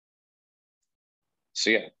So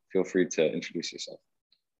yeah, feel free to introduce yourself.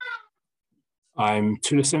 I'm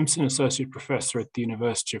Thula Simpson, Associate Professor at the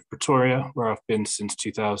University of Pretoria, where I've been since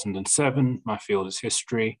 2007. My field is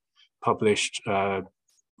history, published uMkhonto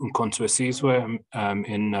Sizwe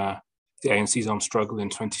in the ANC's armed struggle in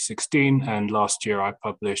 2016, and last year I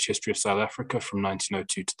published History of South Africa from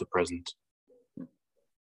 1902 to the present.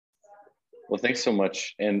 Well, thanks so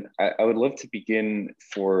much. And I would love to begin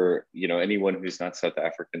for anyone who's not South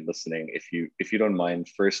African listening, if you don't mind,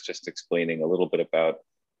 first just explaining a little bit about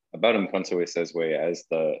uMkhonto Sizwe as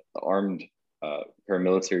the armed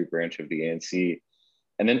paramilitary branch of the ANC,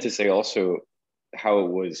 and then to say also how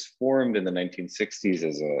it was formed in the 1960s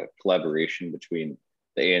as a collaboration between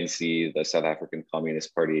the ANC, the South African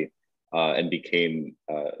Communist Party, and became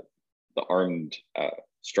the armed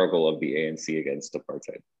struggle of the ANC against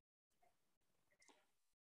apartheid.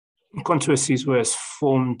 uMkhonto Sizwe was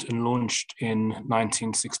formed and launched in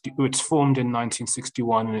 1960. It's formed in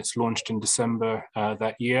 1961 and it's launched in December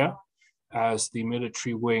that year as the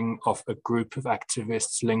military wing of a group of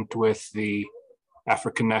activists linked with the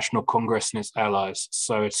African National Congress and its allies.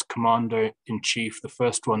 So its commander-in-chief, the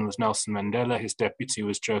first one was Nelson Mandela. His deputy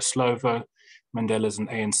was Joe Slovo. Mandela is an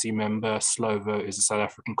ANC member. Slovo is a South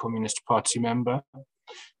African Communist Party member.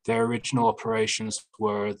 Their original operations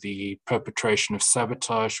were the perpetration of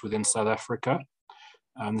sabotage within South Africa.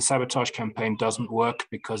 The sabotage campaign doesn't work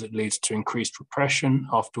because it leads to increased repression,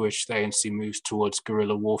 after which the ANC moves towards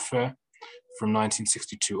guerrilla warfare from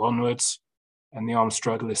 1962 onwards. And the armed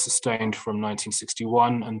struggle is sustained from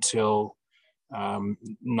 1961 until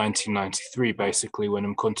 1993, basically, when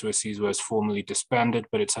uMkhonto Sizwe was formally disbanded,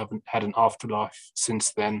 but it's had an afterlife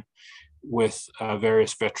since then, with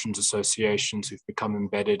various veterans associations who've become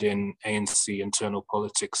embedded in ANC internal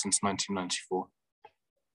politics since 1994.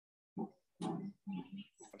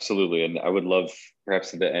 Absolutely, and I would love,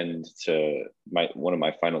 perhaps at the end, one of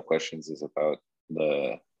my final questions is about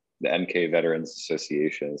the MK Veterans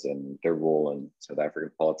Associations and their role in South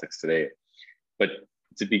African politics today. But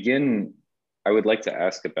to begin, I would like to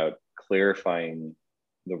ask about clarifying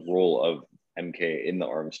the role of MK in the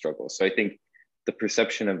armed struggle. So I think the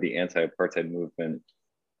perception of the anti-apartheid movement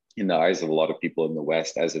in the eyes of a lot of people in the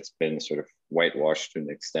West, as it's been sort of whitewashed to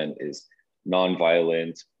an extent, is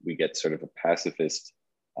non-violent. We get sort of a pacifist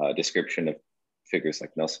description of figures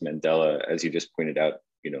like Nelson Mandela, as you just pointed out,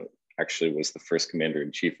 actually was the first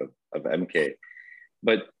commander-in-chief of MK.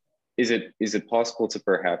 But is it possible to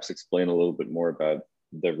perhaps explain a little bit more about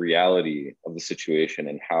the reality of the situation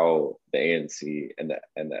and how the ANC and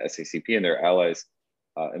the SACP and their allies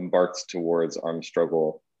embarked towards armed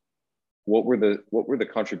struggle? What were the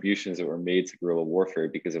contributions that were made to guerrilla warfare?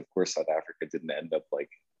 Because of course South Africa didn't end up like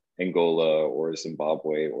Angola or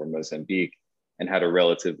Zimbabwe or Mozambique and had a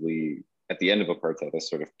relatively, at the end of apartheid, a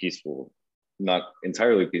sort of peaceful, not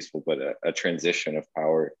entirely peaceful, but a transition of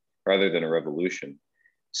power rather than a revolution.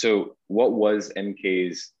 So what was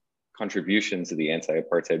MK's contribution to the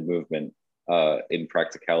anti-apartheid movement in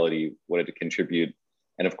practicality? What did it contribute?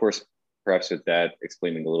 And of course, perhaps with that,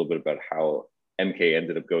 explaining a little bit about how MK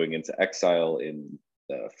ended up going into exile in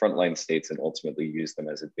the frontline states and ultimately used them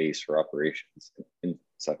as a base for operations in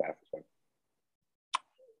South Africa.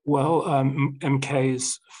 Well,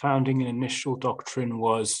 MK's founding and initial doctrine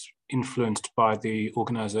was influenced by the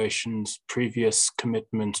organization's previous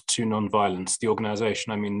commitment to non-violence. The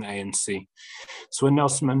organization, I mean the ANC. So when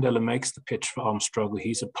Nelson Mandela makes the pitch for armed struggle,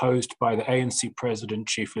 he's opposed by the ANC president,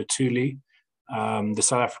 Chief Thula, the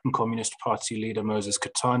South African Communist Party leader, Moses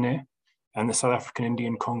Kotane, and the South African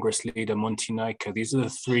Indian Congress leader, Monty Naika. These are the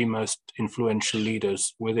three most influential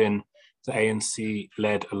leaders within the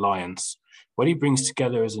ANC-led alliance. What he brings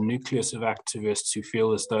together is a nucleus of activists who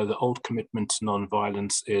feel as though the old commitment to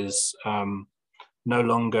non-violence is no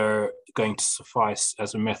longer going to suffice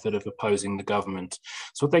as a method of opposing the government.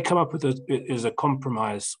 So what they come up with is a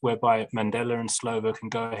compromise whereby Mandela and Slovo can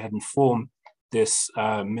go ahead and form this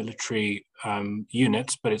military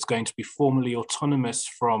unit, but it's going to be formally autonomous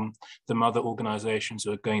from the mother organizations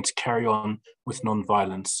who are going to carry on with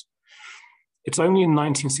non-violence. It's only in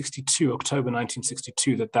October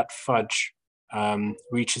 1962, that fudge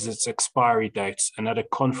reaches its expiry date. And at a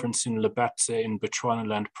conference in Lebatse in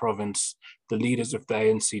Bechuanaland province, the leaders of the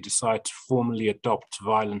ANC decide to formally adopt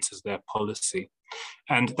violence as their policy.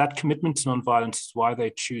 And that commitment to non-violence is why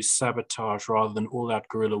they choose sabotage rather than all-out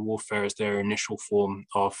guerrilla warfare as their initial form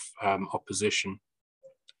of opposition.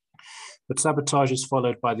 But sabotage is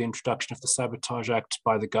followed by the introduction of the Sabotage Act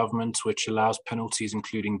by the government, which allows penalties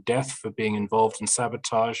including death for being involved in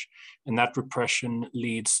sabotage. And that repression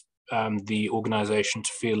leads the organization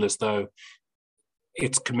to feel as though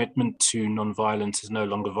its commitment to non-violence is no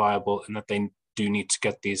longer viable and that they do need to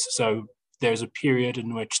get these. So there's a period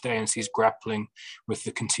in which the ANC is grappling with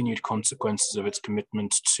the continued consequences of its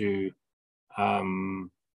commitment to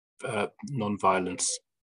non-violence.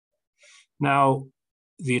 Now,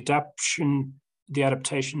 the adaptation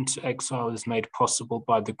to exile is made possible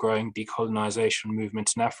by the growing decolonization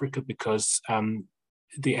movement in Africa, because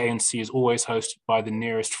the ANC is always hosted by the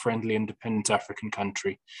nearest friendly independent African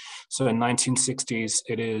country. So in 1960s,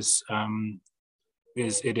 it is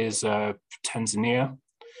Tanzania.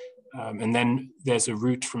 And then there's a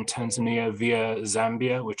route from Tanzania via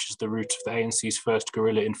Zambia, which is the route of the ANC's first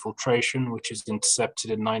guerrilla infiltration, which is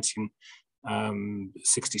intercepted in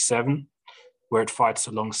 1967, where it fights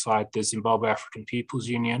alongside the Zimbabwe African People's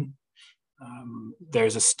Union.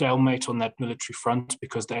 There's a stalemate on that military front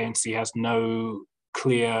because the ANC has no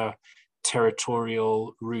clear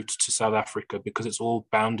territorial route to South Africa, because it's all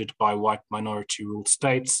bounded by white minority-ruled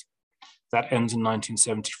states. That ends in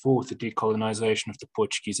 1974 with the decolonization of the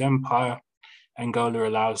Portuguese Empire. Angola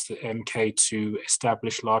allows the MK to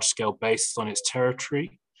establish large-scale bases on its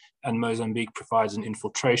territory, and Mozambique provides an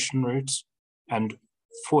infiltration route. And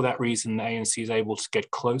for that reason, the ANC is able to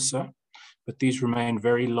get closer, but these remain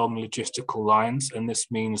very long logistical lines, and this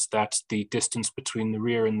means that the distance between the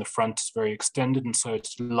rear and the front is very extended, and so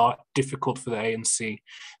it's difficult for the ANC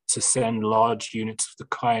to send large units of the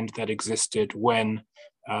kind that existed when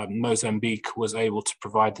Mozambique was able to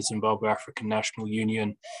provide the Zimbabwe African National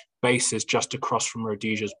Union bases just across from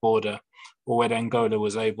Rhodesia's border, or when Angola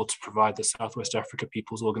was able to provide the Southwest Africa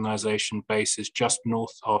People's Organization bases just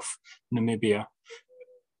north of Namibia.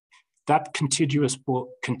 That contiguous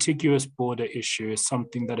border issue is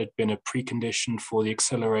something that had been a precondition for the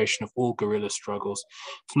acceleration of all guerrilla struggles.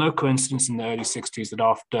 It's no coincidence in the early 60s that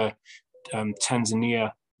after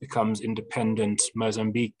Tanzania becomes independent,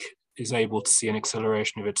 Mozambique is able to see an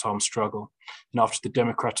acceleration of its armed struggle. And after the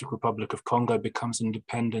Democratic Republic of Congo becomes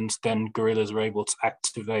independent, then guerrillas are able to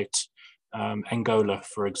activate Angola,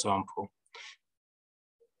 for example.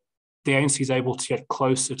 The ANC is able to get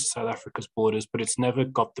closer to South Africa's borders, but it's never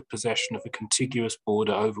got the possession of a contiguous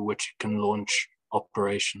border over which it can launch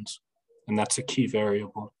operations. And that's a key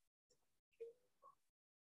variable.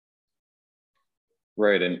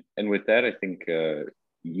 Right, and with that, I think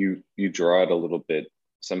you draw out a little bit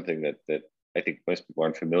something that I think most people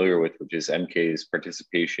aren't familiar with, which is MK's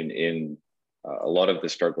participation in a lot of the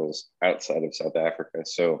struggles outside of South Africa.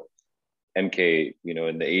 So MK,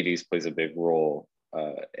 in the 80s plays a big role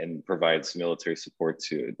and provides military support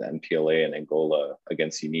to the MPLA in Angola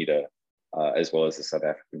against UNITA, as well as the South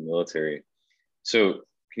African military. So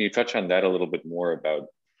can you touch on that a little bit more about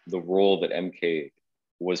the role that MK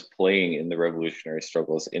was playing in the revolutionary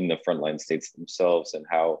struggles in the frontline states themselves, and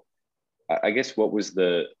how, I guess, what was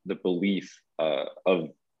the belief of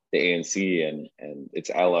the ANC and its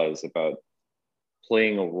allies about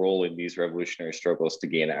playing a role in these revolutionary struggles to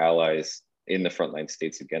gain allies in the frontline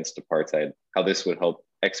states against apartheid, how this would help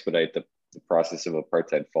expedite the process of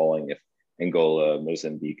apartheid falling if Angola,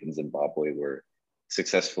 Mozambique, and Zimbabwe were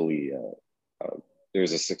successfully, there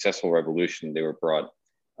was a successful revolution, they were brought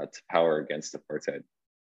to power against apartheid.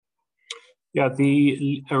 Yeah,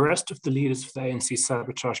 the arrest of the leaders of the ANC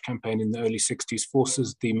sabotage campaign in the early 60s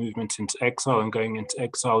forces the movement into exile, and going into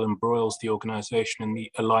exile embroils the organization in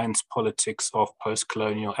the alliance politics of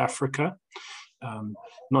post-colonial Africa.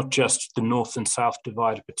 Not just the North and South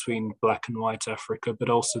divide between Black and White Africa, but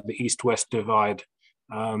also the East-West divide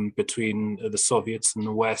between the Soviets and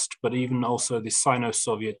the West, but even also the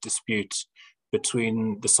Sino-Soviet dispute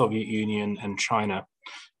between the Soviet Union and China.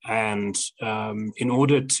 And in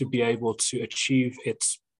order to be able to achieve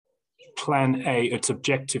its plan A, its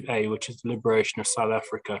objective A, which is the liberation of South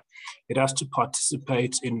Africa, it has to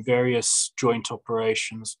participate in various joint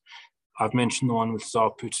operations. I've mentioned the one with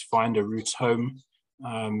ZAPU to find a route home,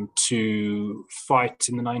 to fight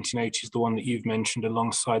in the 1980s, the one that you've mentioned,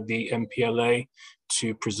 alongside the MPLA,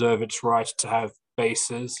 to preserve its right to have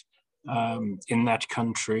bases in that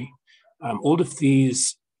country. All of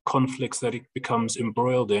these conflicts that it becomes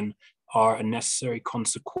embroiled in are a necessary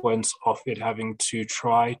consequence of it having to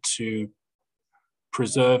try to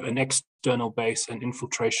preserve an external base and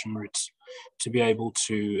infiltration routes to be able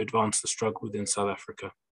to advance the struggle within South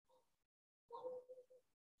Africa.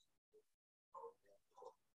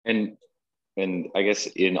 And I guess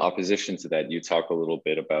in opposition to that, you talk a little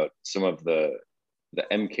bit about some of the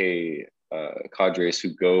MK cadres who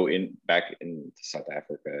go back into South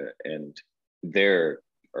Africa, and there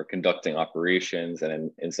are conducting operations, and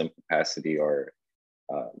in some capacity are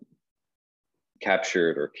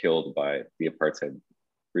captured or killed by the apartheid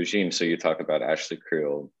regime. So you talk about Ashley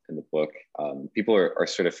Creel in the book. People are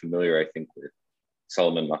sort of familiar, I think, with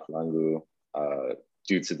Solomon Mahlangu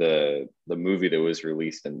due to the movie that was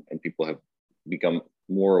released, and people have become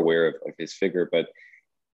more aware of his figure. But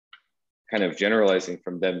kind of generalizing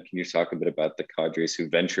from them, can you talk a bit about the cadres who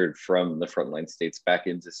ventured from the frontline states back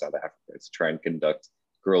into South Africa to try and conduct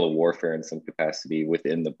guerrilla warfare in some capacity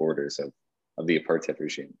within the borders of the apartheid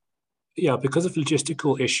regime? Yeah, because of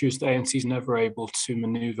logistical issues, the ANC is never able to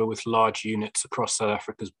maneuver with large units across South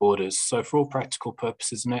Africa's borders. So for all practical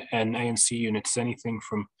purposes, an ANC unit is anything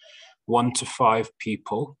from 1 to 5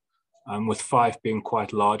 people, with 5 being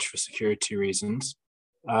quite large for security reasons.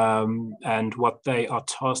 And what they are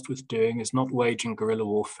tasked with doing is not waging guerrilla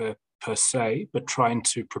warfare per se, but trying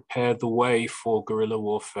to prepare the way for guerrilla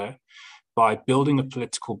warfare by building a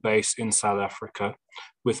political base in South Africa,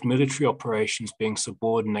 with military operations being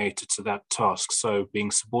subordinated to that task. So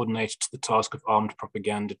being subordinated to the task of armed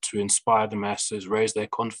propaganda to inspire the masses, raise their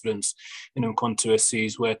confidence in uMkhonto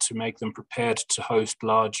Sizwe, to make them prepared to host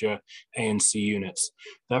larger ANC units.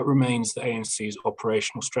 That remains the ANC's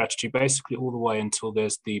operational strategy, basically all the way until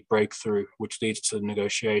there's the breakthrough, which leads to the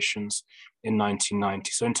negotiations in 1990.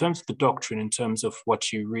 So in terms of the doctrine, in terms of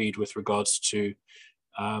what you read with regards to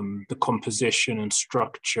the composition and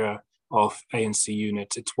structure of ANC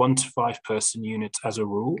units, it's 1 to 5 person units as a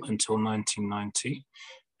rule until 1990.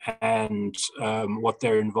 And what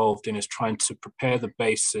they're involved in is trying to prepare the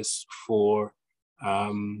basis for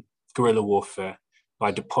guerrilla warfare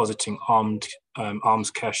by depositing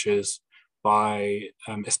arms caches, by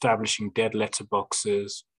establishing dead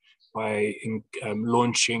letterboxes, by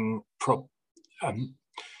launching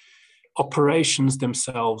operations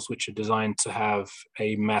themselves, which are designed to have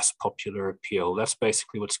a mass popular appeal. That's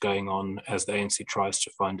basically what's going on as the ANC tries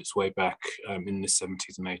to find its way back in the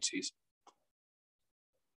 70s and 80s.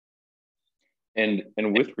 And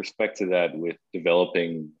with respect to that, with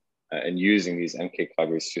developing and using these MK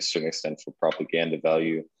cadres to a certain extent for propaganda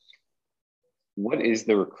value, what is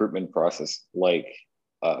the recruitment process like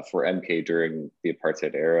for MK during the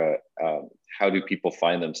apartheid era? How do people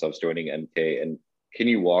find themselves joining MK? And can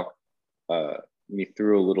you walk me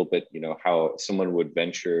through a little bit, how someone would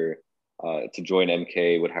venture to join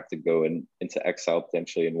MK, would have to go into exile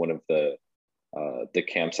potentially in one of the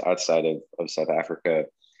camps outside of South Africa,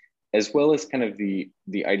 as well as kind of the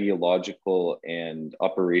ideological and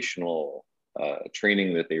operational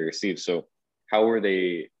training that they received. So how were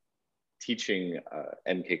they teaching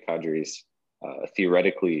MK cadres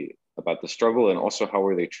theoretically about the struggle, and also how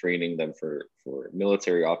were they training them for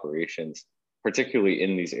military operations, particularly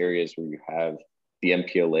in these areas where you have the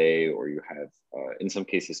MPLA, or you have, in some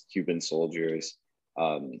cases, Cuban soldiers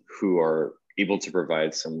who are able to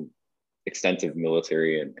provide some extensive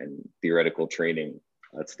military and theoretical training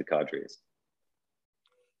to the cadres?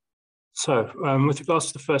 So with regards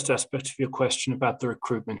to the first aspect of your question about the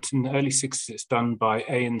recruitment, in the early 60s, it's done by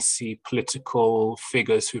ANC political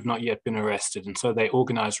figures who've not yet been arrested. And so they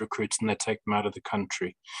organize recruits and they take them out of the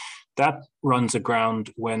country. That runs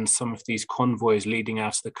aground when some of these convoys leading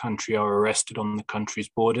out of the country are arrested on the country's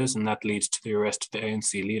borders, and that leads to the arrest of the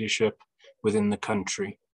ANC leadership within the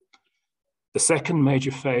country. The second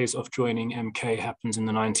major phase of joining MK happens in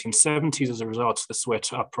the 1970s as a result of the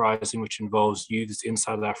Soweto uprising, which involves youths in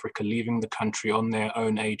South Africa leaving the country on their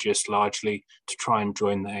own aegis largely to try and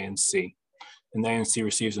join the ANC. And the ANC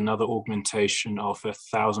receives another augmentation of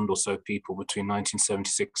 1,000 or so people between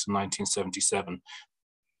 1976 and 1977.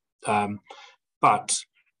 But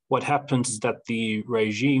what happens is that the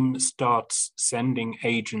regime starts sending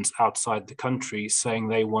agents outside the country saying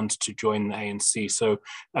they want to join the ANC. So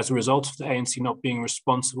as a result of the ANC not being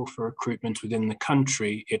responsible for recruitment within the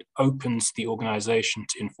country, it opens the organization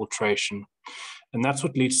to infiltration. And that's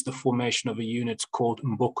what leads to the formation of a unit called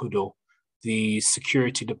uMkhonto, the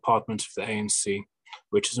security department of the ANC,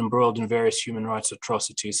 which is embroiled in various human rights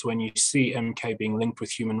atrocities. So when you see MK being linked with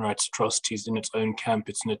human rights atrocities in its own camp,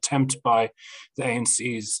 it's an attempt by the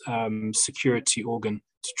ANC's security organ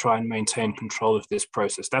to try and maintain control of this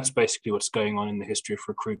process. That's basically what's going on in the history of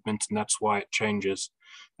recruitment, and that's why it changes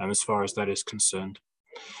as far as that is concerned.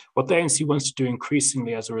 What the ANC wants to do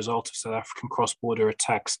increasingly as a result of South African cross-border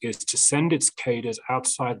attacks is to send its cadres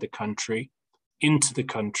outside the country, into the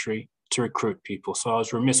country, to recruit people. So I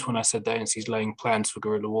was remiss when I said the ANC is laying plans for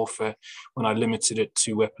guerrilla warfare when I limited it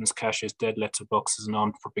to weapons caches, dead letterboxes, and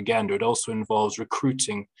armed propaganda. It also involves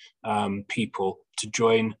recruiting people to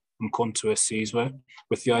join uMkhonto Sizwe,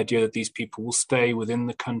 with the idea that these people will stay within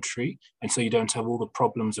the country, and so you don't have all the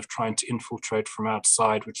problems of trying to infiltrate from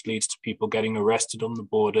outside, which leads to people getting arrested on the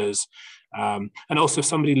borders. And also if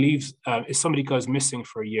somebody leaves, if somebody goes missing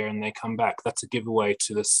for a year and they come back, that's a giveaway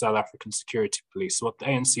to the South African security police. So what the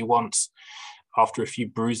ANC wants after a few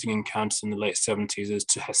bruising encounters in the late 70s, is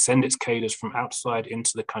to send its cadres from outside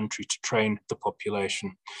into the country to train the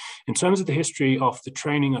population. In terms of the history of the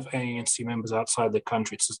training of ANC members outside the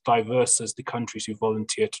country, it's as diverse as the countries who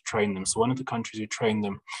volunteer to train them. So one of the countries who trained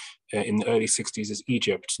them in the early 60s is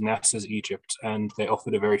Egypt, Nasser's Egypt, and they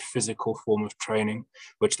offered a very physical form of training,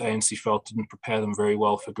 which the ANC felt didn't prepare them very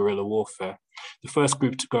well for guerrilla warfare. The first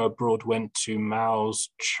group to go abroad went to Mao's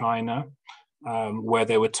China, where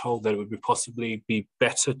they were told that it would possibly be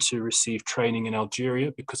better to receive training in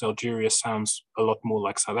Algeria because Algeria sounds a lot more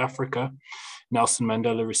like South Africa. Nelson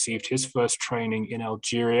Mandela received his first training in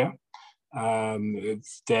Algeria.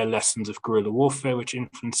 Their lessons of guerrilla warfare, which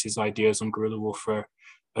influenced his ideas on guerrilla warfare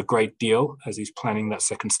a great deal as he's planning that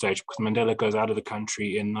second stage, because Mandela goes out of the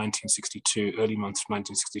country in 1962, early months of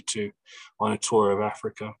 1962, on a tour of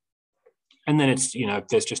Africa. And then it's,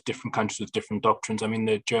 there's just different countries with different doctrines. I mean,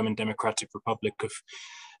 the German Democratic Republic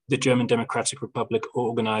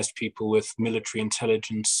organized people with military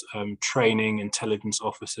intelligence training, intelligence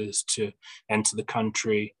officers to enter the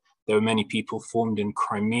country. There were many people trained in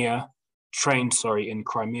Crimea,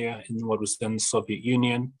 in what was then the Soviet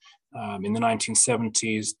Union. In the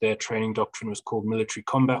 1970s, their training doctrine was called military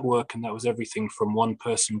combat work, and that was everything from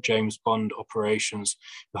one-person James Bond operations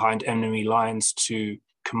behind enemy lines to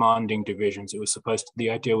commanding divisions. The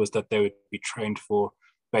idea was that they would be trained for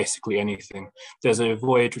basically anything. There's a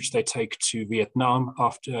voyage which they take to Vietnam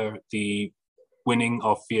after the winning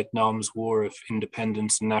of Vietnam's War of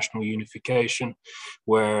Independence and National Unification,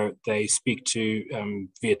 where they speak to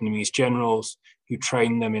Vietnamese generals who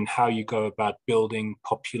train them in how you go about building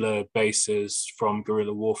popular bases from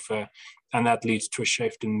guerrilla warfare. And that leads to a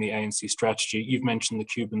shift in the ANC strategy. You've mentioned the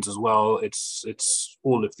Cubans as well. It's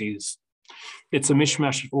all of these. It's a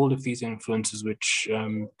mishmash of all of these influences which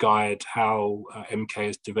guide how MK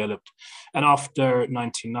has developed. And after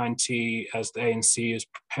 1990, as the ANC is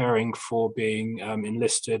preparing for being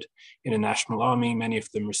enlisted in a national army, many of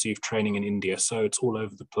them receive training in India. So it's all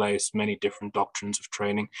over the place, many different doctrines of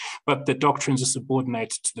training. But the doctrines are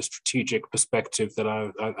subordinated to the strategic perspective that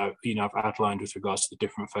I've outlined with regards to the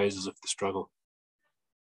different phases of the struggle.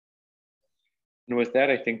 And with that,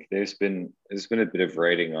 I think there's been a bit of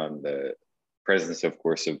writing on the presence, of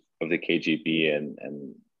course, of the KGB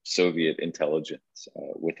and Soviet intelligence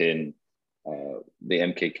within the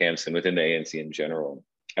MK camps and within the ANC in general.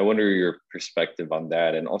 I wonder your perspective on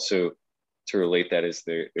that, and also to relate that is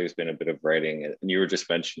there's been a bit of writing, and you were just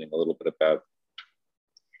mentioning a little bit about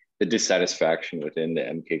the dissatisfaction within the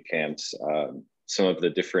MK camps, some of the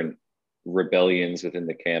different rebellions within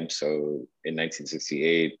the camps. So in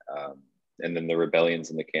 1968. And then the rebellions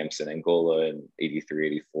in the camps in Angola in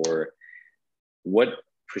 83, 84. What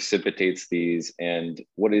precipitates these, and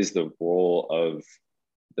what is the role of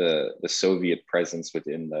the Soviet presence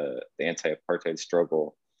within the anti-apartheid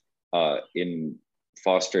struggle in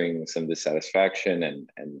fostering some dissatisfaction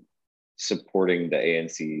and supporting the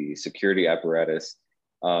ANC security apparatus?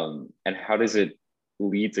 And how does it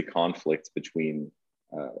lead to conflict between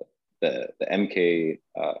the MK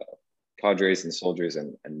cadres and soldiers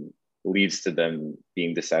and leads to them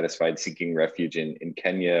being dissatisfied, seeking refuge in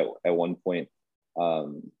Kenya at one point?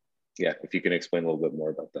 If you can explain a little bit more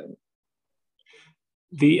about that.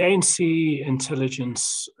 The ANC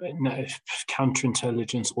intelligence,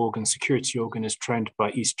 counterintelligence organ, security organ is trained by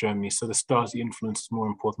East Germany. So the Stasi influence is more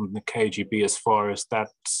important than the KGB as far as that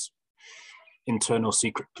internal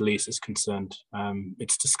secret police is concerned.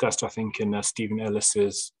 It's discussed, I think, in Stephen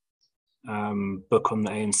Ellis's book on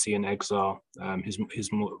the ANC in exile,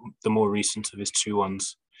 the more recent of his two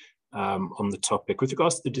ones on the topic. With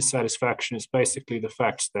regards to the dissatisfaction, it's basically the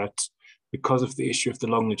fact that because of the issue of the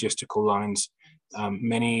long logistical lines,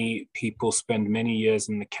 many people spend many years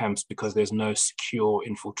in the camps because there's no secure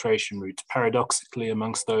infiltration route. Paradoxically,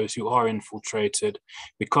 amongst those who are infiltrated,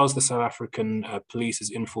 because the South African police has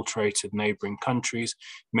infiltrated neighboring countries,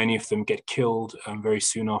 many of them get killed very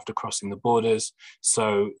soon after crossing the borders.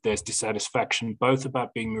 So there's dissatisfaction both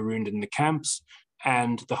about being marooned in the camps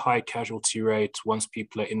and the high casualty rate once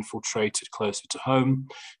people are infiltrated closer to home.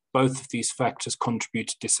 Both of these factors contribute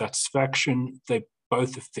to dissatisfaction.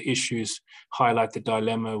 Both of the issues highlight the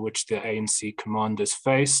dilemma which the ANC commanders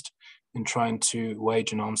faced in trying to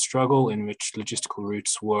wage an armed struggle in which logistical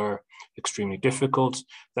routes were extremely difficult.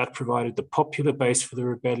 That provided the popular base for the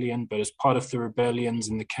rebellion, but as part of the rebellions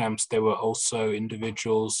in the camps, there were also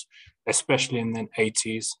individuals, especially in the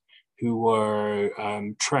 80s, who were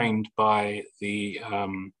trained by the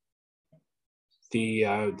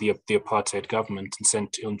apartheid government and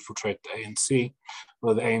sent to infiltrate the ANC.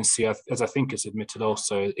 Well, the ANC, as I think is admitted,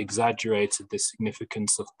 also exaggerated the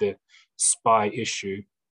significance of the spy issue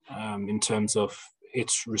in terms of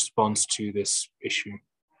its response to this issue.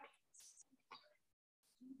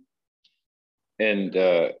 And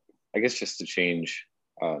I guess just to change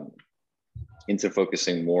into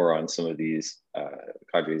focusing more on some of these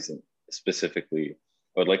cadres, and specifically,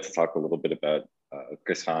 I would like to talk a little bit about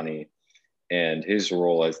Chris Hani and his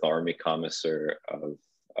role as the Army Commissar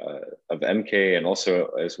of MK, and also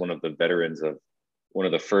as one of the veterans of one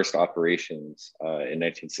of the first operations in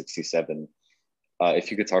 1967.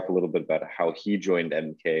 If you could talk a little bit about how he joined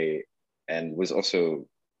MK and was also,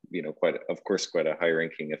 you know, quite a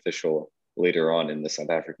high-ranking official later on in the South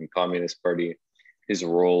African Communist Party, his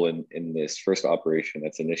role in this first operation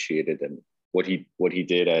that's initiated, and what he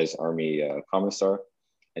did as Army Commissar,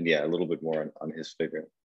 and yeah, a little bit more on his figure.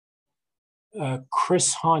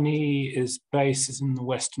 Chris Hani is in the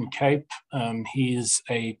Western Cape. He is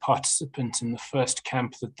a participant in the first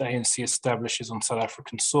camp that the ANC establishes on South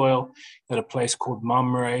African soil at a place called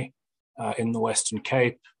Mamre in the Western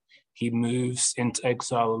Cape. He moves into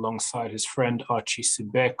exile alongside his friend Archie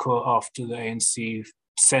Sibeko after the ANC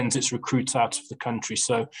sends its recruits out of the country.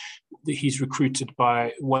 So he's recruited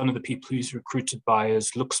by, one of the people he's recruited by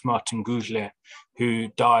is Luxmart Ngudle, who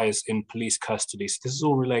dies in police custody. So this is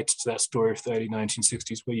all related to that story of the early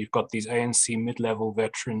 1960s, where you've got these ANC mid-level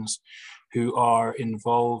veterans who are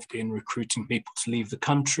involved in recruiting people to leave the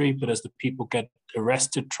country, but as the people get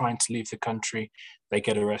arrested trying to leave the country, they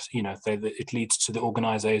get arrested. You know, it leads to the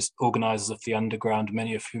organizers of the underground,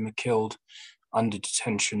 many of whom are killed under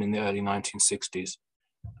detention in the early 1960s.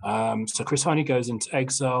 So Chris Hani goes into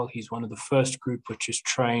exile. He's one of the first group which is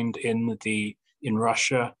trained in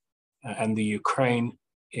Russia and the Ukraine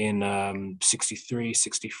in 63,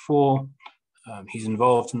 64. He's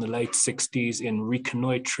involved in the late 60s in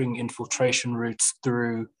reconnoitering infiltration routes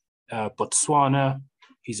through Botswana.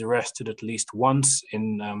 He's arrested at least once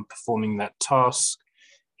in performing that task.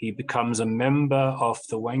 He becomes a member of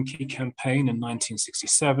the Wankie campaign in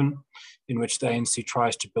 1967, in which the ANC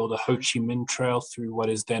tries to build a Ho Chi Minh Trail through what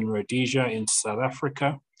is then Rhodesia into South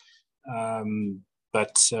Africa.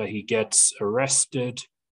 But he gets arrested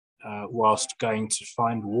whilst going to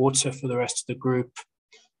find water for the rest of the group.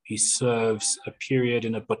 He serves a period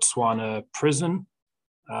in a Botswana prison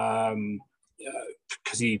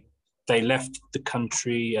because they left the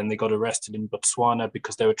country and they got arrested in Botswana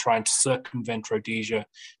because they were trying to circumvent Rhodesia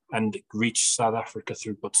and reach South Africa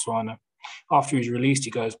through Botswana. After he's released,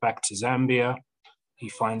 he goes back to Zambia. He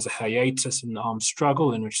finds a hiatus in the armed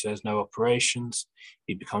struggle in which there's no operations.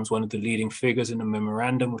 He becomes one of the leading figures in a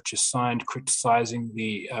memorandum which is signed criticizing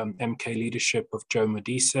the MK leadership of Joe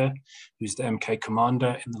Modise, who's the MK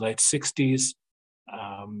commander in the late 60s.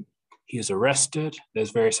 He is arrested.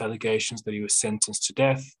 There's various allegations that he was sentenced to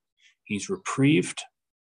death. He's reprieved.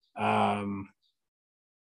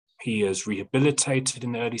 He is rehabilitated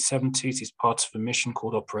in the early 70s. He's part of a mission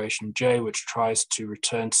called Operation J, which tries to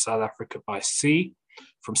return to South Africa by sea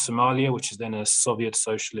from Somalia, which is then a Soviet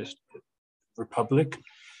Socialist Republic.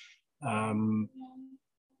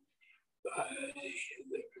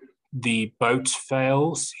 The boat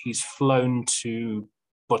fails. He's flown to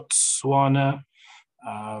Botswana.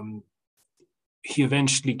 He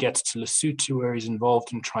eventually gets to Lesotho, where he's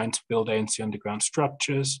involved in trying to build ANC underground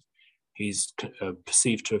structures. He's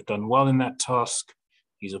perceived to have done well in that task.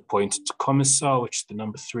 He's appointed to Commissar, which is the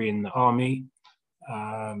number 3 in the army.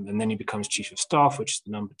 And then he becomes Chief of Staff, which is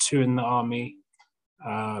the number 2 in the army,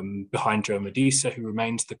 behind Joe Modise, who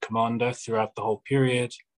remains the commander throughout the whole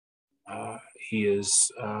period. He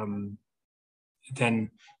is then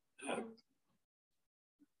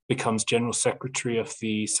becomes General Secretary of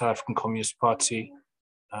the South African Communist Party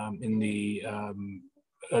in the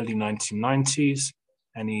early 1990s.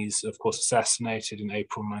 And he's, of course, assassinated in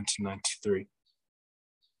April 1993.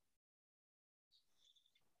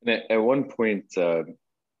 And at one point, to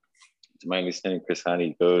my understanding, Chris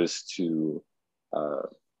Hani goes to,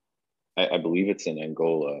 I believe it's in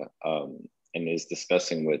Angola, and is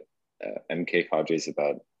discussing with MK cadres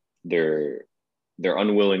about their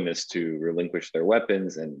unwillingness to relinquish their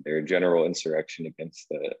weapons and their general insurrection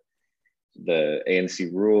against the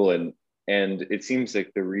ANC rule. And it seems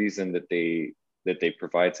like the reason that they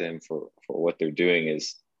provide to him for what they're doing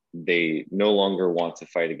is they no longer want to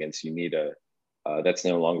fight against UNITA. That's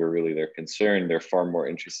no longer really their concern. They're far more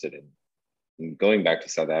interested in going back to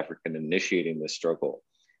South Africa and initiating the struggle.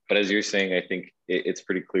 But as you're saying, I think it's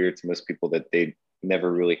pretty clear to most people that they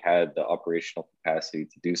never really had the operational capacity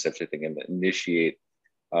to do such a thing and initiate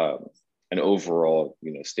an overall,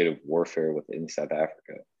 state of warfare within South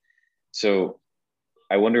Africa. So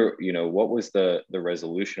I wonder, what was the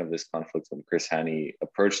resolution of this conflict when Chris Hani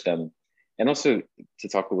approached them, and also to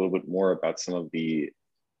talk a little bit more about some of the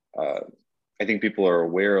I think people are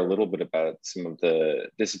aware a little bit about some of the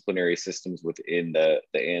disciplinary systems within the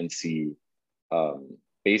ANC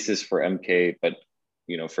basis for MK, but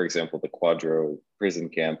for example, the Quadro prison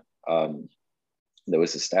camp that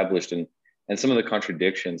was established, and some of the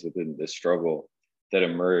contradictions within the struggle that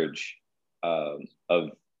emerge of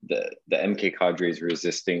the MK cadres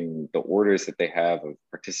resisting the orders that they have of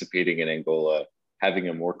participating in Angola, having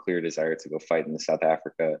a more clear desire to go fight in South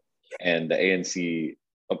Africa, and the ANC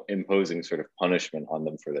imposing sort of punishment on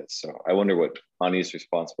them for this. So I wonder what Hani's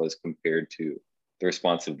response was compared to the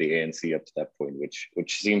response of the ANC up to that point, which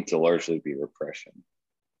seemed to largely be repression.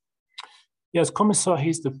 Yes, Commissar,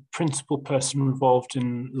 he's the principal person involved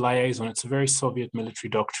in liaison. It's a very Soviet military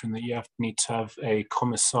doctrine that you need to have a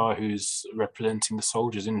commissar who's representing the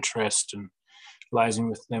soldiers' interest and liaising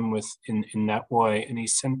with them in that way. And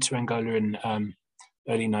he's sent to Angola in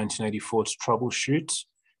early 1984 to troubleshoot.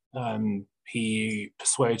 He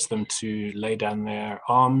persuades them to lay down their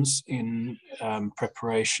arms in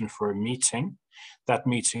preparation for a meeting. That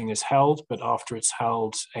meeting is held, but after it's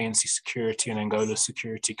held, ANC security and Angola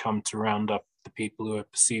security come to round up the people who are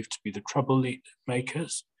perceived to be the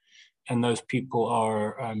troublemakers. And those people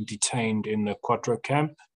are detained in the Quadro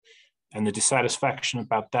camp. And the dissatisfaction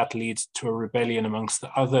about that leads to a rebellion amongst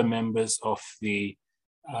the other members of the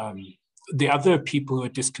other people who are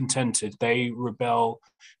discontented. They rebel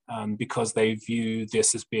because they view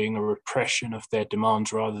this as being a repression of their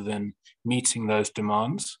demands rather than meeting those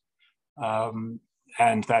demands.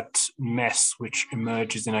 And that mess which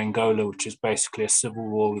emerges in Angola, which is basically a civil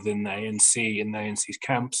war within the ANC, in the ANC's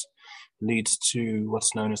camps, leads to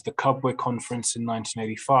what's known as the Kabwe Conference in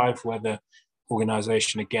 1985, where the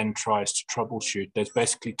organization again tries to troubleshoot. There's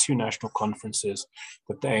basically two national conferences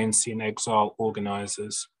that the ANC in exile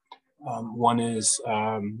organizes. One is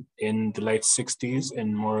in the late 60s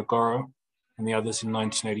in Morogoro, and the other's in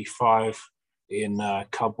 1985 in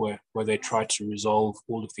Kabwe, where they try to resolve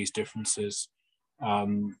all of these differences,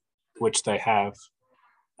 which they have.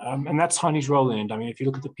 And that's Hani's role in it. I mean, if you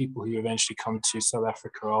look at the people who eventually come to South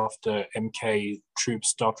Africa after MK troops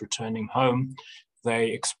start returning home,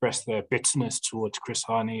 they express their bitterness towards Chris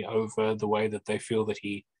Hani over the way that they feel that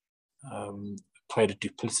he played a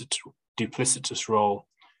duplicitous role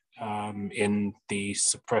in the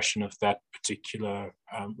suppression of that particular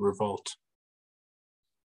revolt.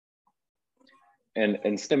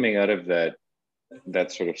 And stemming out of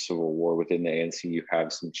that sort of civil war within the ANC, you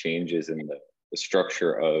have some changes in the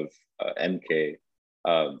structure of MK.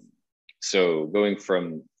 So going from,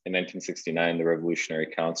 in 1969, the Revolutionary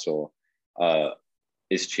Council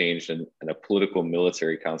is changed and a political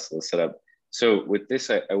military council is set up. So with this,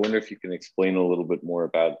 I wonder if you can explain a little bit more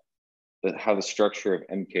about how the structure of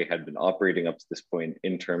MK had been operating up to this point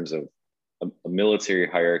in terms of a military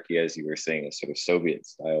hierarchy, as you were saying, a sort of Soviet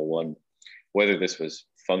style one, whether this was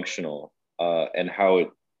functional and how it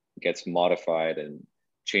gets modified and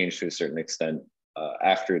changed to a certain extent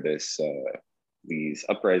after these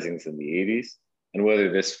uprisings in the 80s, and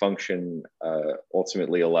whether this function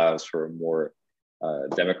ultimately allows for a more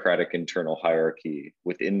democratic internal hierarchy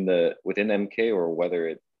within MK, or whether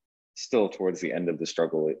it still towards the end of the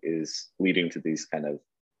struggle is leading to these kind of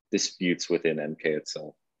disputes within MK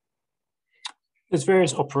itself. There's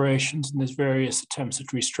various operations and there's various attempts at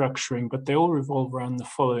restructuring, but they all revolve around the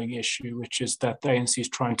following issue, which is that the ANC is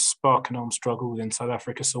trying to spark an armed struggle within South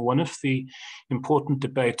Africa. So one of the important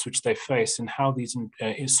debates which they face and how these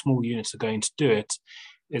small units are going to do it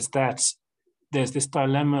is that there's this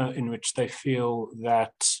dilemma in which they feel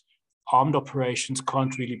that armed operations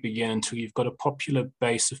can't really begin until you've got a popular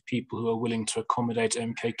base of people who are willing to accommodate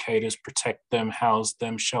MK cadres, protect them, house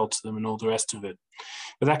them, shelter them, and all the rest of it.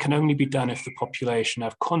 But that can only be done if the population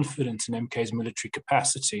have confidence in MK's military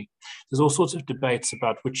capacity. There's all sorts of debates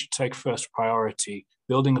about which should take first priority,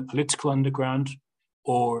 building a political underground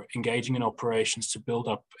or engaging in operations to build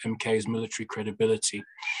up MK's military credibility.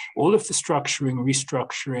 All of the structuring,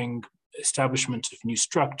 restructuring, establishment of new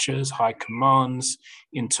structures, high commands,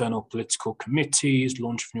 internal political committees,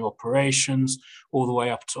 launch of new operations, all the way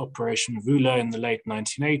up to Operation Thula in the late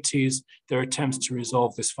 1980s. There are attempts to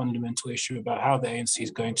resolve this fundamental issue about how the ANC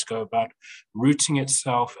is going to go about rooting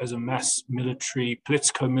itself as a mass military,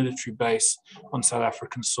 politico-military base on South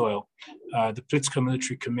African soil. The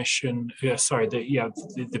Politico-Military Commission, the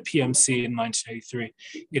PMC in 1983,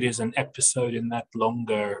 it is an episode in that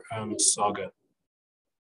longer saga.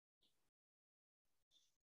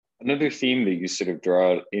 Another theme that you sort of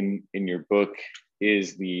draw out in your book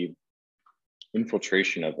is the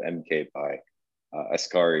infiltration of MK by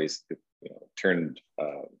Askaris, turned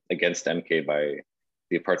against MK by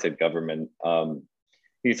the apartheid government.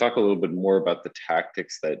 you talk a little bit more about the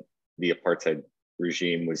tactics that the apartheid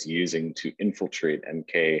regime was using to infiltrate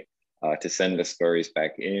MK, to send Askaris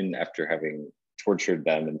back in after having tortured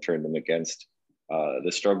them and turned them against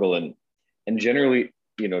the struggle, and generally,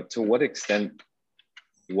 to what extent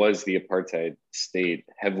was the apartheid state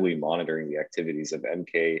heavily monitoring the activities of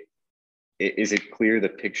MK? Is it clear the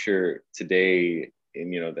picture today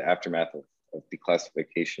in the aftermath of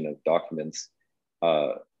declassification of documents,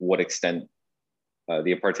 what extent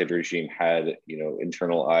the apartheid regime had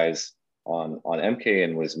internal eyes on MK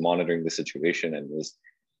and was monitoring the situation and was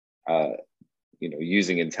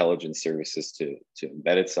using intelligence services to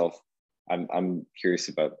embed itself? I'm curious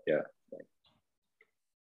about, yeah.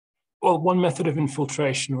 Well, one method of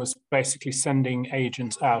infiltration was basically sending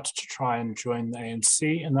agents out to try and join the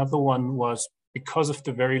ANC. Another one was, because of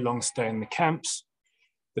the very long stay in the camps,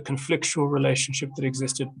 the conflictual relationship that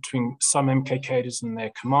existed between some MK cadres and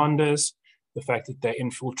their commanders, the fact that they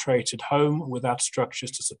infiltrated home without structures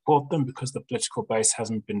to support them because the political base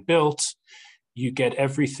hasn't been built. You get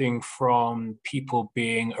everything from people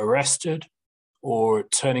being arrested or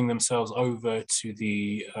turning themselves over to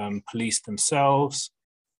the police themselves.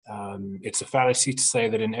 It's a fallacy to say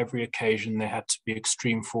that in every occasion there had to be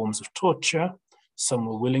extreme forms of torture. Some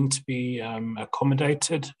were willing to be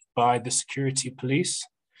accommodated by the security police.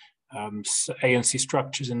 So ANC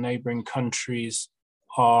structures in neighboring countries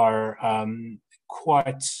are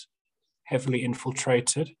quite heavily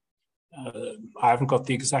infiltrated. I haven't got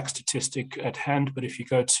the exact statistic at hand, but if you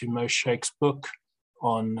go to Mo Sheikh's book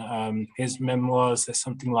on his memoirs, there's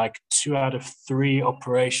something like 2 out of 3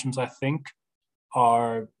 operations, I think,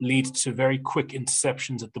 lead to very quick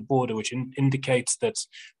interceptions at the border, which indicates that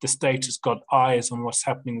the state has got eyes on what's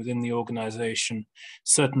happening within the organization,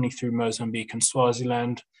 certainly through Mozambique and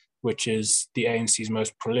Swaziland, which is the ANC's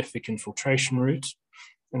most prolific infiltration route.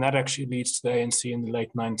 And that actually leads to the ANC in the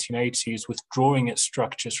late 1980s withdrawing its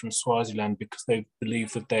structures from Swaziland because they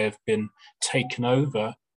believe that they have been taken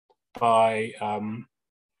over by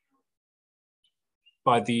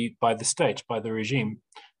the state, by the regime,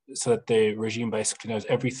 so that the regime basically knows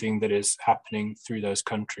everything that is happening through those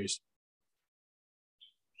countries.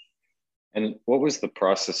 And what was the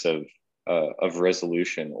process of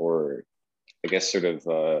resolution, or I guess sort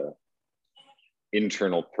of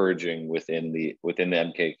internal purging within the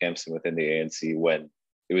MK camps and within the ANC when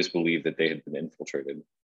it was believed that they had been infiltrated?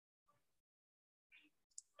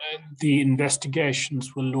 The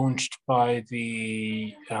investigations were launched by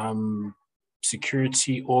the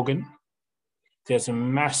security organ. There's a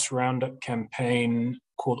mass roundup campaign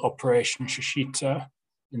called Operation Shishita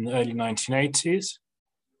in the early 1980s.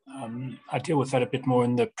 I deal with that a bit more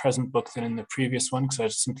in the present book than in the previous one because I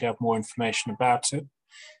just simply have more information about it.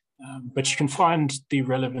 But you can find the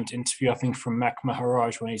relevant interview, I think, from Mac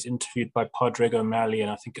Maharaj when he's interviewed by Padraig O'Malley,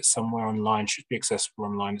 and I think it's somewhere online, should be accessible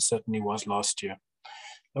online. It certainly was last year,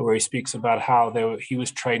 where he speaks about how he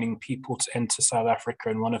was training people to enter South Africa,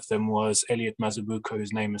 and one of them was Elliot Mazibuko,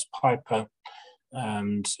 whose name is Piper,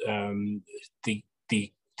 and the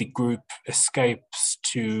group escapes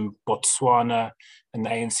to Botswana, and the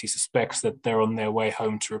ANC suspects that they're on their way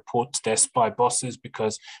home to report to their spy bosses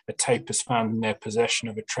because a tape is found in their possession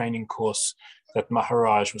of a training course that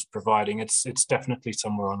Maharaj was providing. It's definitely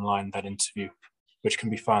somewhere online, that interview, which can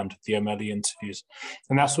be found, the O'Malley interviews.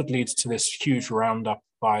 And that's what leads to this huge roundup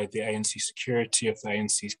by the ANC security of the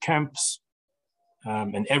ANC's camps,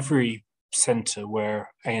 and every center where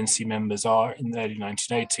ANC members are in the early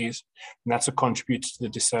 1980s. And that's a contributor to the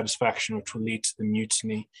dissatisfaction, which will lead to the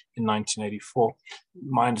mutiny in 1984.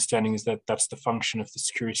 My understanding is that that's the function of the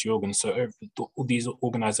security organ. So all these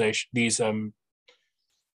organizations, these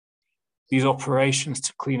operations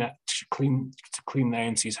to clean the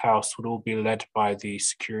ANC's house would all be led by the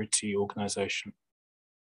security organization.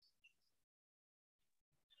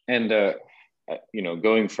 And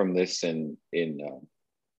going from this in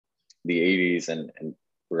the 80s and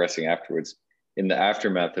progressing afterwards, in the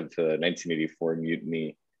aftermath of the 1984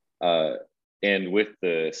 mutiny, and with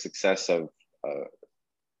the success of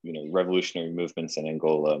revolutionary movements in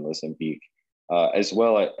Angola, Mozambique, as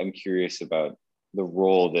well, I'm curious about the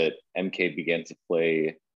role that MK began to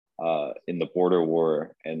play in the border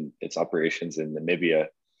war and its operations in Namibia.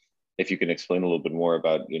 If you can explain a little bit more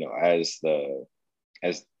about, as the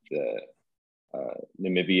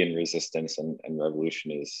Namibian resistance and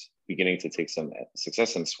revolution is beginning to take some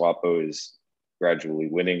success, and SWAPO is gradually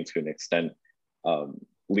winning to an extent,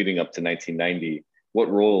 leading up to 1990. What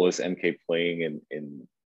role is MK playing in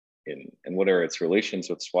and what are its relations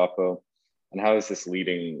with SWAPO, and how is this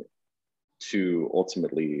leading to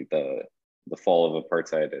ultimately the fall of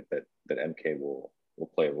apartheid that MK will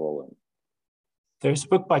play a role in? There's a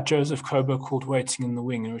book by Joseph Kobo called Waiting in the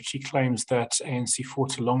Wing, in which he claims that ANC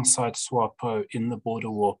fought alongside SWAPO in the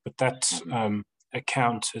border war, but that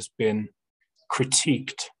account has been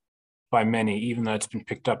critiqued by many, even though it's been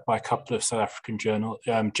picked up by a couple of South African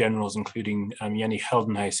generals, including Jenny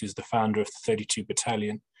Geldenhuys, who's the founder of the 32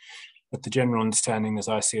 Battalion. But the general understanding, as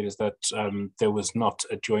I see it, is that there was not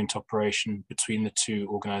a joint operation between the two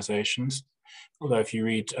organizations. Although if you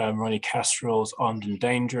read Ronnie Casserol's Armed and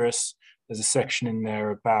Dangerous, there's a section in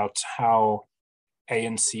there about how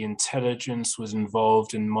ANC intelligence was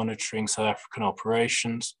involved in monitoring South African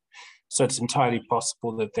operations. So it's entirely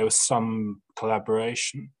possible that there was some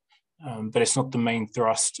collaboration. But it's not the main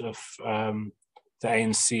thrust of the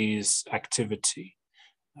ANC's activity.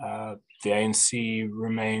 The ANC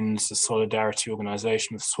remains a solidarity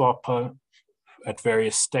organization with SWAPO. At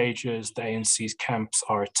various stages, the ANC's camps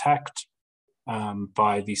are attacked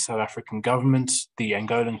by the South African government. The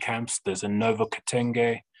Angolan camps, there's a Novo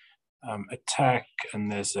Katenge attack,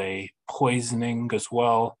 and there's a poisoning as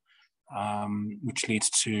well, which leads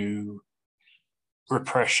to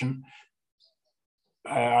repression.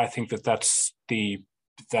 I think that's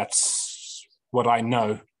what I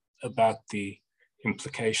know about the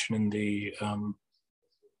implication in the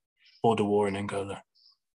border war in Angola.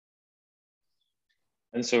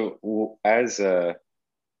 And so, as the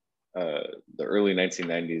early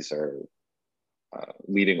 1990s are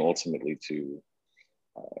leading ultimately to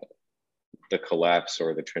the collapse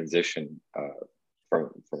or the transition from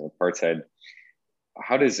apartheid,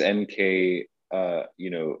 how does MK,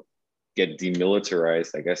 get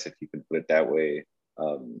demilitarized, I guess, if you could put it that way,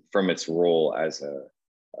 from its role as a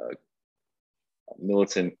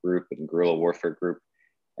militant group and guerrilla warfare group,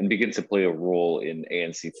 and begin to play a role in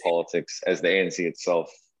ANC politics as the ANC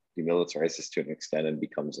itself demilitarizes to an extent and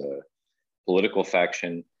becomes a political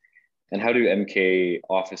faction? And how do MK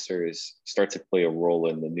officers start to play a role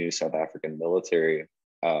in the new South African military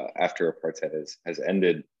after apartheid has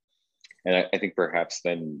ended? And I think perhaps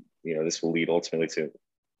then, this will lead ultimately to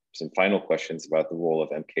some final questions about the role of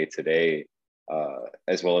MK today,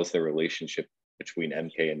 as well as the relationship between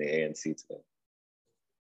MK and the ANC today.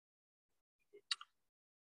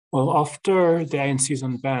 Well, after the ANC is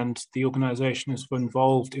unbanned, the organization is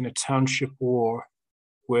involved in a township war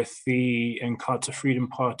with the uMkhonto Freedom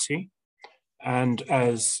Party. And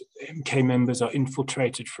as MK members are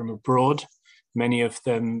infiltrated from abroad, many of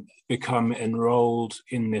them become enrolled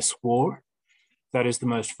in this war. That is the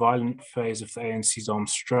most violent phase of the ANC's armed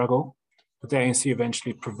struggle. But the ANC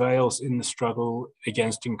eventually prevails in the struggle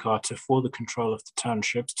against uMkhonto for the control of the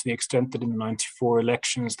townships, to the extent that in the 94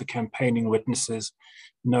 elections, the campaigning witnesses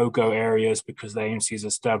no-go areas because the ANC has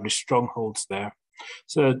established strongholds there.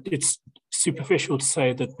 So it's superficial to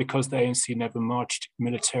say that because the ANC never marched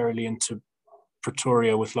militarily into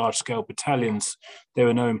Pretoria with large-scale battalions, there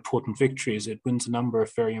were no important victories. It wins a number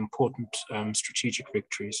of very important strategic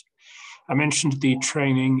victories. I mentioned the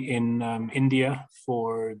training in India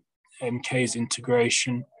for MK's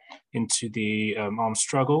integration into the armed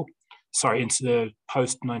struggle, into the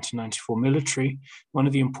post-1994 military. One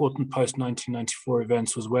of the important post-1994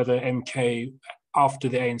 events was whether MK, after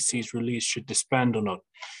the ANC's release, should disband or not.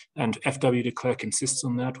 And F.W. de Klerk insists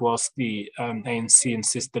on that, whilst the ANC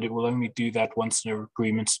insists that it will only do that once an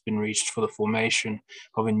agreement has been reached for the formation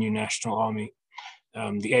of a new national army.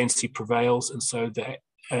 The ANC prevails, and so the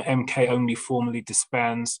MK only formally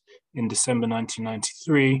disbands in December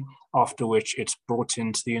 1993, after which it's brought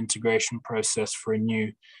into the integration process for a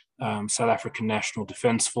new South African National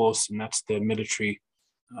Defence Force, and that's the military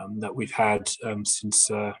that we've had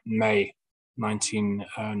since May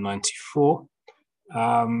 1994.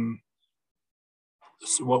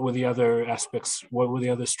 So what were the other aspects? What were the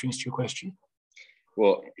other strings to your question?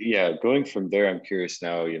 Well, yeah, going from there, I'm curious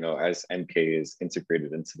now, as MK is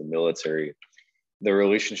integrated into the military, the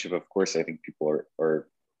relationship, of course, I think people are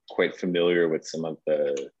quite familiar with some of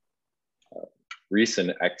the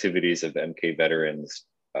recent activities of MK veterans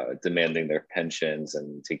demanding their pensions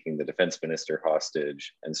and taking the defense minister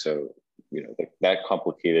hostage. And so, that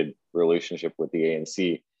complicated relationship with the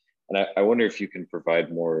ANC. And I wonder if you can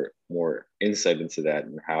provide more insight into that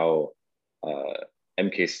and how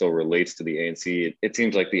MK still relates to the ANC. It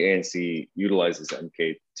seems like the ANC utilizes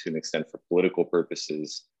MK to an extent for political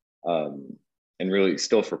purposes, and really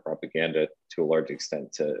still for propaganda to a large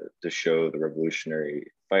extent to show the revolutionary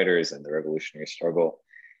fighters and the revolutionary struggle.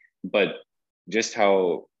 But just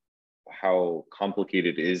how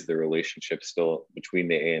complicated is the relationship still between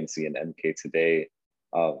the ANC and MK today?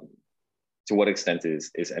 To what extent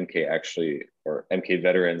is MK actually, or MK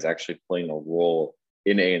veterans actually playing a role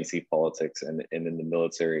in ANC politics and in the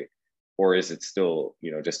military, or is it still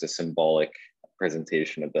just a symbolic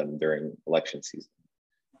presentation of them during election season?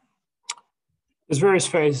 There's various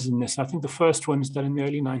phases in this. I think the first one is that in the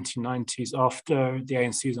early 1990s, after the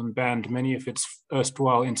ANC is unbanned, many of its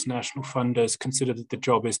erstwhile international funders consider that the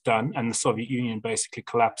job is done and the Soviet Union basically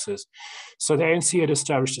collapses. So the ANC had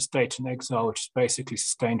established a state in exile, which is basically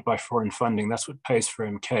sustained by foreign funding. That's what pays for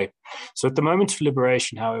MK. So at the moment of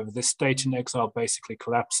liberation, however, this state in exile basically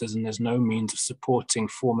collapses and there's no means of supporting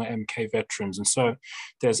former MK veterans. And so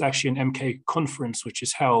there's actually an MK conference, which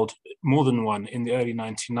is held, more than one, in the early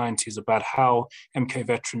 1990s about how MK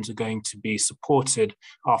veterans are going to be supported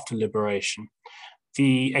after liberation.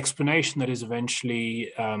 The explanation that is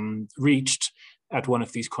eventually reached at one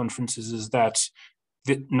of these conferences is that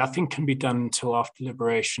nothing can be done until after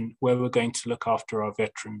liberation, where we're going to look after our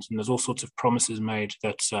veterans. And there's all sorts of promises made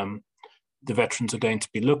that the veterans are going to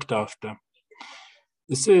be looked after.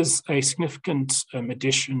 This is a significant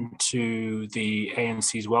addition to the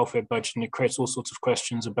ANC's welfare budget, and it creates all sorts of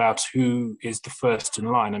questions about who is the first in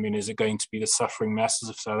line. I mean, is it going to be the suffering masses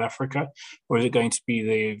of South Africa, or is it going to be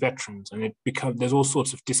the veterans? And there's all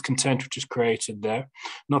sorts of discontent which is created there,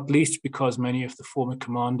 not least because many of the former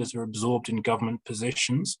commanders are absorbed in government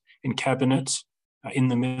positions, in cabinet, in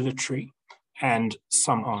the military, and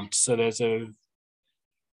some aren't. So there's a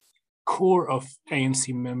core of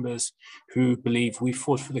ANC members who believe we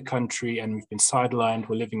fought for the country and we've been sidelined,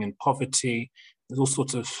 we're living in poverty. There's all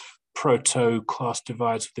sorts of proto-class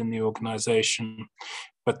divides within the organization,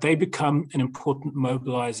 but they become an important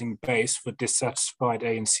mobilizing base for dissatisfied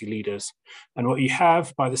ANC leaders. And what you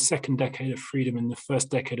have by the second decade of freedom in the first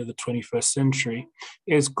decade of the 21st century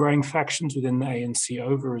is growing factions within the ANC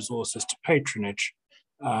over resources to patronage.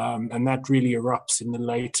 And that really erupts in the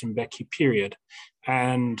late Mbeki period.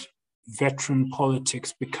 And veteran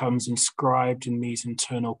politics becomes inscribed in these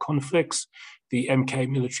internal conflicts. The MK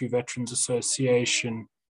Military Veterans Association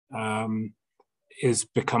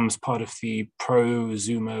becomes part of the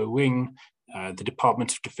pro-Zuma wing. The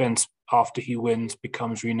Department of Defense, after he wins,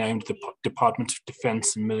 becomes renamed the Department of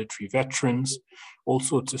Defense and Military Veterans. All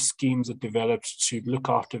sorts of schemes are developed to look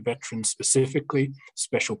after veterans specifically,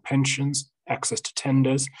 special pensions, access to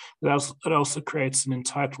tenders. It also creates an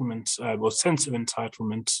entitlement or sense of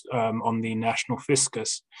entitlement on the national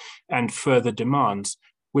fiscus and further demands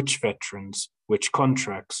which veterans, which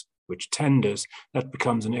contracts, which tenders. That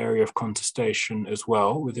becomes an area of contestation as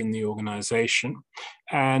well within the organization.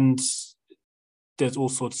 And there's all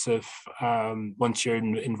sorts of, once you're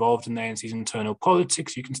involved in the ANC's internal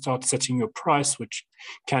politics, you can start setting your price, which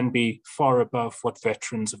can be far above what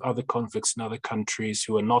veterans of other conflicts in other countries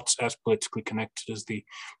who are not as politically connected as the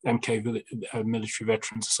MK Military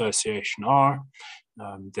Veterans Association are.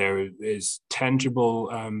 There is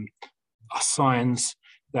tangible signs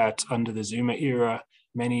that under the Zuma era,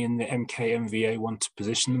 many in the MK-MVA want to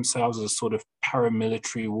position themselves as a sort of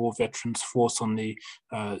paramilitary war veterans force on the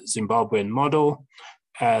Zimbabwean model.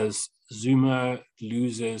 As Zuma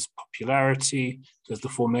loses popularity, there's the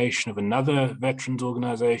formation of another veterans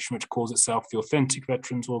organization, which calls itself the Authentic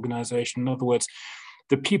Veterans Organization. In other words,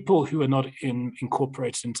 the people who are not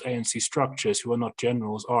incorporated into ANC structures, who are not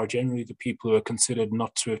generals, are generally the people who are considered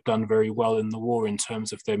not to have done very well in the war in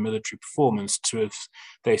terms of their military performance.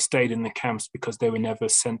 They stayed in the camps because they were never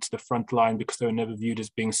sent to the front line, because they were never viewed as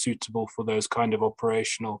being suitable for those kind of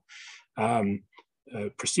operational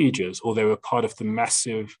procedures, or they were part of the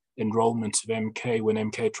massive enrollment of MK when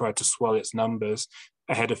MK tried to swell its numbers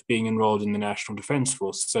ahead of being enrolled in the National Defense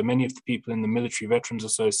Force. So many of the people in the Military Veterans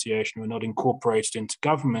Association who are not incorporated into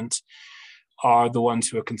government are the ones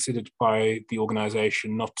who are considered by the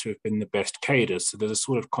organization not to have been the best cadres. So there's a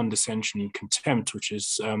sort of condescension and contempt, which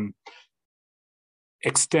is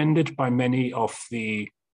extended by many of the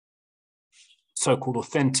so-called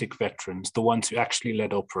authentic veterans, the ones who actually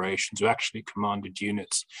led operations, who actually commanded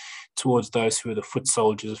units, towards those who are the foot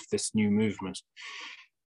soldiers of this new movement.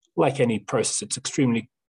 Like any process, it's extremely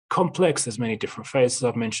complex. There's many different phases.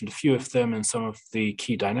 I've mentioned a few of them and some of the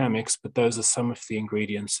key dynamics, but those are some of the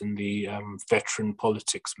ingredients in the veteran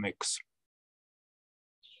politics mix.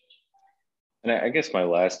 And I guess my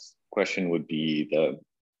last question would be the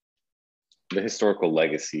historical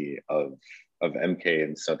legacy of MK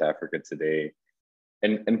in South Africa today.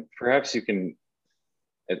 And perhaps you can,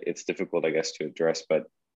 it's difficult, I guess, to address, but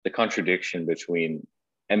the contradiction between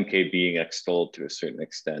MK being extolled to a certain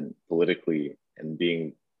extent politically and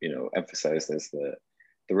being, emphasized as the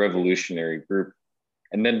revolutionary group.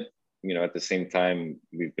 And then, at the same time,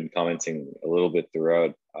 we've been commenting a little bit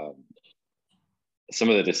throughout some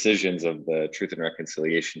of the decisions of the Truth and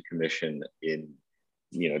Reconciliation Commission in,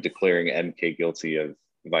 declaring MK guilty of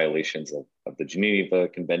violations of the Geneva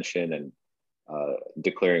Convention and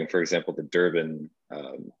declaring, for example, the Durban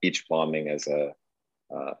beach bombing as a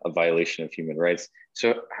violation of human rights.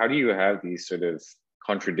 So how do you have these sort of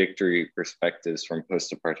contradictory perspectives from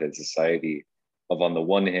post-apartheid society of, on the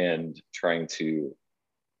one hand, trying to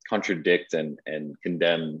contradict and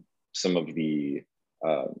condemn some of the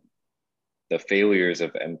failures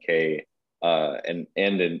of MK, and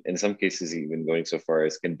in some cases even going so far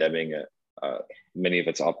as condemning many of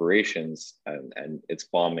its operations and its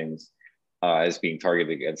bombings as being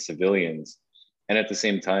targeted against civilians, and at the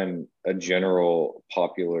same time a general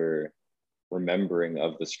popular remembering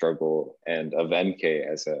of the struggle and of MK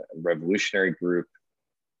as a revolutionary group,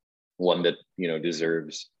 one that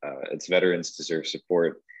deserves its veterans deserve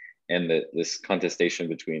support, and that this contestation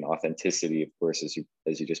between authenticity, of course, as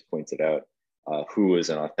you just pointed out, who is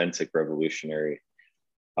an authentic revolutionary,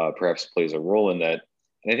 perhaps plays a role in that.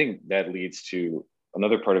 And I think that leads to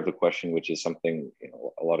another part of the question, which is something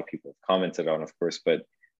a lot of people have commented on, of course, but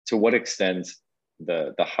to what extent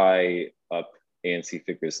the high up ANC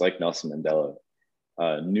figures like Nelson Mandela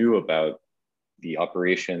knew about the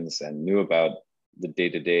operations and knew about the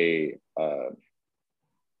day-to-day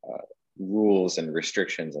rules and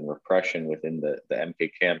restrictions and repression within the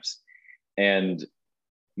MK camps. And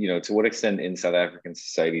to what extent in South African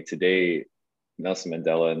society today, Nelson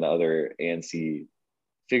Mandela and the other ANC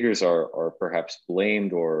figures are perhaps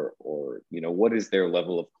blamed, or what is their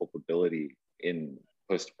level of culpability in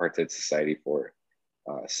post-apartheid society for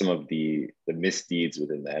some of the misdeeds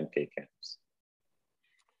within the MK camps?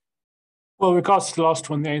 Well, with regards to the last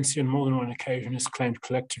one, the ANC on more than one occasion has claimed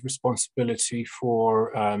collective responsibility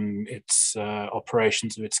for its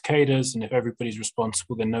operations of its cadres, and if everybody's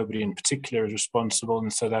responsible, then nobody in particular is responsible,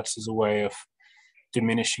 and so that's as a way of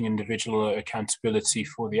diminishing individual accountability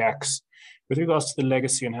for the acts. With regards to the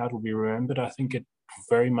legacy and how it will be remembered, I think it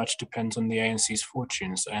very much depends on the ANC's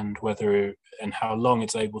fortunes and whether and how long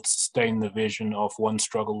it's able to sustain the vision of one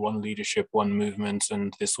struggle, one leadership, one movement,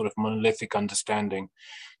 and this sort of monolithic understanding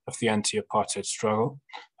of the anti-apartheid struggle.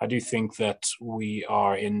 I do think that we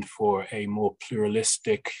are in for a more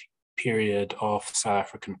pluralistic period of South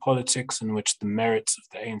African politics in which the merits of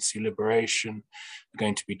the ANC liberation are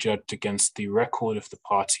going to be judged against the record of the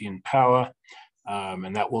party in power,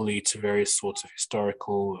 and that will lead to various sorts of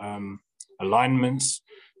historical alignments.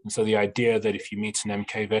 And so the idea that if you meet an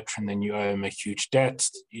MK veteran, then you owe him a huge debt,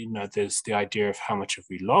 there's the idea of how much have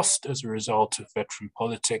we lost as a result of veteran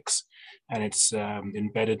politics and its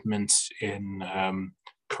embeddedment in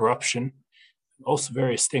corruption. Also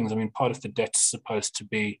various things. I mean, part of the debt is supposed to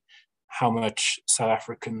be how much South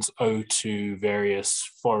Africans owe to various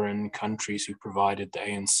foreign countries who provided the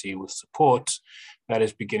ANC with support. That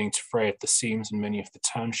is beginning to fray at the seams in many of the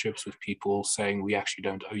townships, with people saying we actually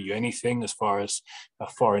don't owe you anything as far as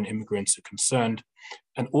foreign immigrants are concerned.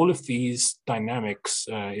 And all of these dynamics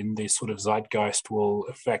in the sort of zeitgeist will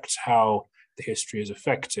affect how the history is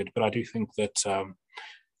affected. But I do think that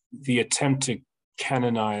the attempt to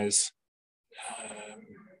canonize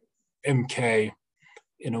MK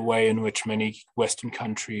in a way in which many Western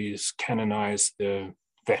countries canonize the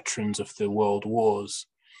veterans of the world wars,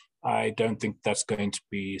 I don't think that's going to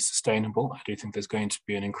be sustainable. I do think there's going to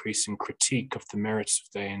be an increasing critique of the merits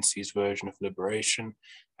of the ANC's version of liberation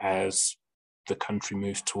as the country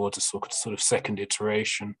moves towards a sort of second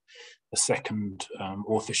iteration, a second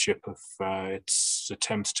authorship of its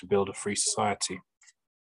attempts to build a free society.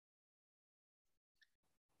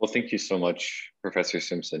 Well, thank you so much, Professor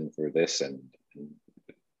Simpson, for this and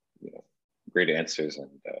great answers, and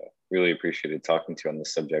really appreciated talking to you on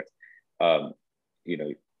this subject.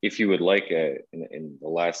 If you would like, in the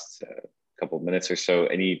last couple of minutes or so,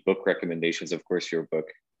 any book recommendations. Of course, your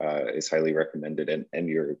book is highly recommended, and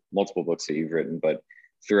your multiple books that you've written, but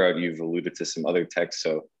throughout you've alluded to some other texts.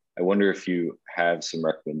 So I wonder if you have some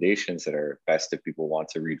recommendations that are best if people want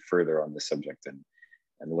to read further on this subject and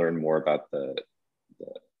learn more about the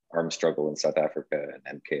armed struggle in South Africa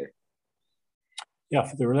and MK. Yeah,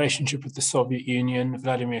 for the relationship with the Soviet Union,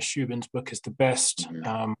 Vladimir Shubin's book is the best.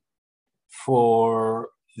 Mm-hmm.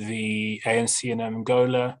 For the ANC in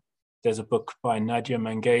Angola, there's a book by Nadia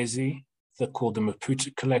Mangezi called The Maputo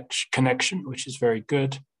Connection, which is very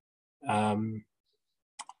good.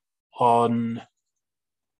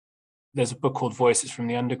 There's a book called Voices from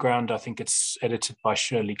the Underground. I think it's edited by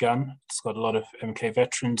Shirley Gunn. It's got a lot of MK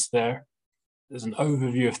veterans there. There's an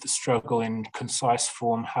overview of the struggle in concise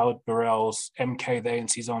form, Howard Burrell's MK, the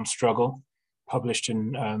ANC's Armed Struggle, published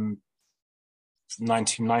in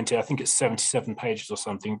 1990. I think it's 77 pages or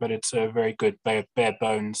something, but it's a very good bare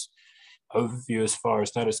bones overview as far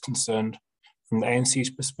as that is concerned. From the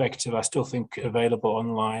ANC's perspective, I still think available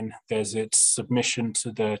online, there's its submission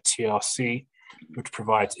to the TRC, which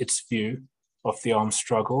provides its view of the armed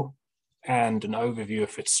struggle and an overview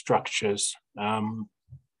of its structures.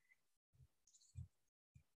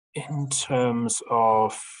 In terms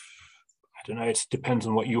of, I don't know, it depends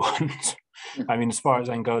on what you want. I mean, as far as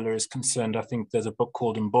Angola is concerned, I think there's a book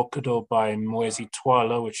called UMkhonto by Moezi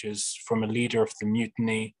Thula, which is from a leader of the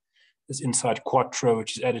mutiny. There's Inside Quattro,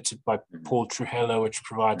 which is edited by Paul Trujillo, which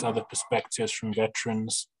provides other perspectives from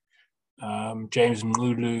veterans. James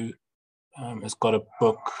Ngulu has got a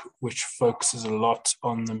book which focuses a lot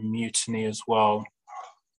on the mutiny as well.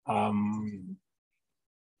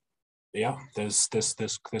 Yeah, there's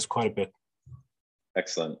quite a bit.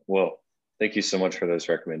 Excellent. Well, thank you so much for those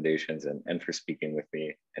recommendations and for speaking with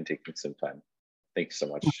me and taking some time. Thank you so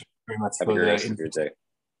much. Thank you very much. Have a great rest of your day.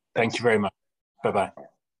 Thank you very much. Bye-bye.